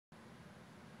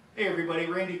Hey everybody,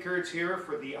 Randy Kurtz here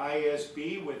for the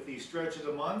ISB with the stretch of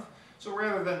the month. So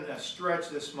rather than a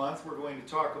stretch this month, we're going to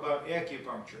talk about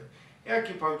acupuncture.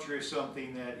 Acupuncture is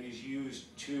something that is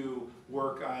used to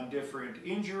work on different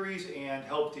injuries and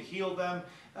help to heal them,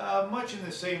 much in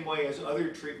the same way as other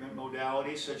treatment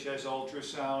modalities such as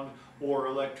ultrasound or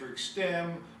electric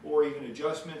stim or even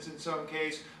adjustments in some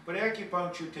case. But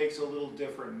acupuncture takes a little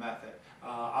different method.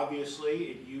 Obviously,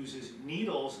 it uses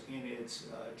needles in its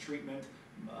treatment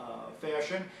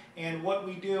fashion, and what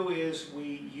we do is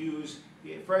we use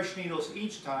fresh needles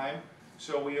each time.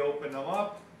 So we open them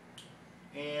up,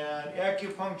 and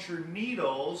acupuncture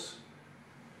needles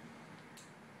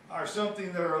are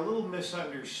something that are a little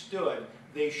misunderstood.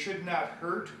 They should not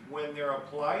hurt when they're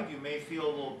applied. You may feel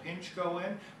a little pinch go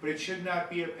in, but it should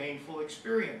not be a painful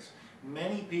experience.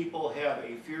 Many people have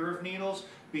a fear of needles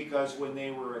because when they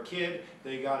were a kid,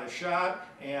 they got a shot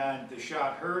and the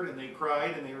shot hurt and they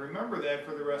cried and they remember that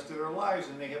for the rest of their lives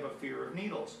and they have a fear of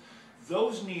needles.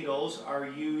 Those needles are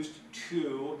used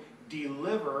to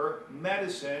deliver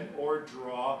medicine or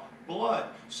draw blood.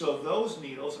 So those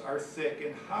needles are thick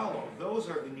and hollow. Those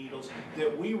are the needles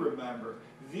that we remember.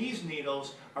 These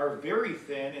needles are very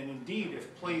thin, and indeed,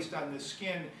 if placed on the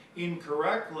skin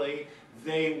incorrectly,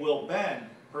 they will bend.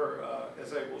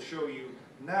 As I will show you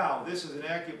now, this is an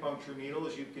acupuncture needle,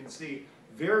 as you can see,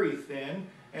 very thin,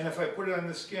 and if I put it on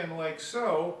the skin like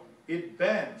so, it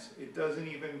bends. It doesn't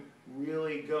even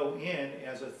really go in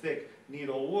as a thick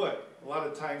needle would. A lot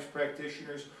of times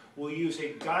practitioners will use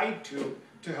a guide tube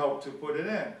to help to put it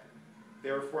in.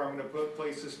 Therefore, I'm going to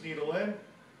place this needle in.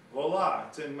 Voila,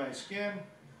 it's in my skin.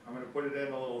 I'm going to put it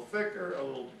in a little thicker, a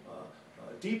little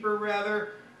deeper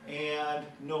rather, and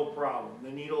no problem.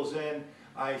 The needle's in.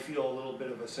 I feel a little bit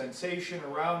of a sensation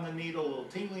around the needle, a little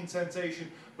tingling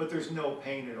sensation, but there's no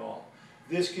pain at all.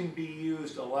 This can be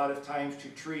used a lot of times to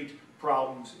treat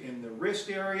problems in the wrist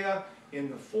area, in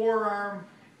the forearm,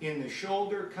 in the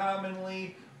shoulder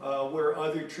commonly, where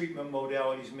other treatment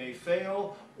modalities may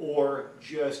fail or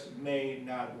just may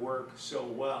not work so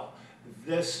well.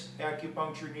 This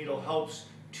acupuncture needle helps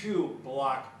to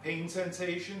block pain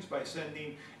sensations by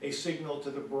sending a signal to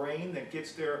the brain that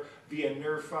gets there via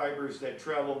nerve fibers that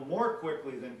travel more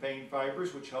quickly than pain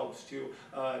fibers, which helps to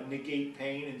negate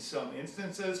pain in some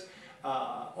instances.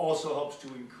 Also helps to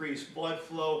increase blood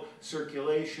flow,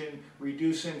 circulation,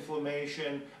 reduce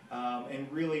inflammation,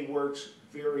 and really works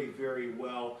very, very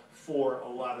well for a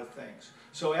lot of things.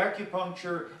 So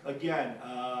acupuncture, again,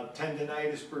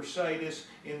 tendinitis, bursitis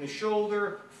in the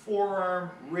shoulder,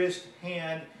 forearm, wrist,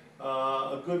 hand,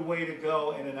 a good way to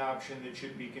go and an option that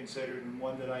should be considered and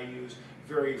one that I use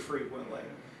very frequently.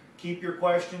 Keep your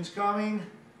questions coming.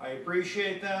 I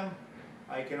appreciate them.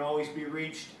 I can always be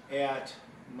reached at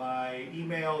my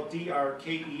email,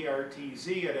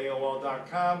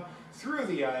 drkertz@aol.com, through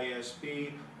the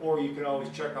ISB, or you can always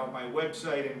check out my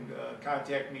website and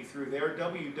contact me through there,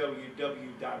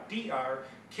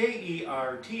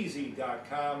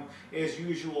 www.drkertz.com. As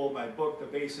usual, my book, The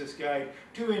Bassists Guide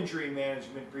to Injury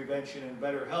Management, Prevention, and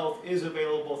Better Health, is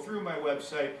available through my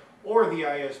website or the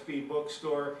ISB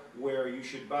bookstore, where you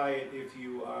should buy it if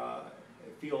you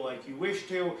feel like you wish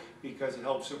to, because it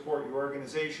helps support your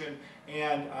organization.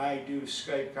 And I do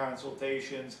Skype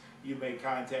consultations. You may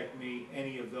contact me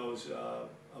any of those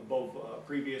above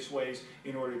previous ways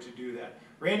in order to do that.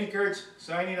 Randy Kurtz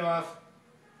signing off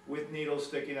with needles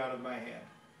sticking out of my hand.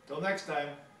 Till next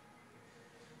time.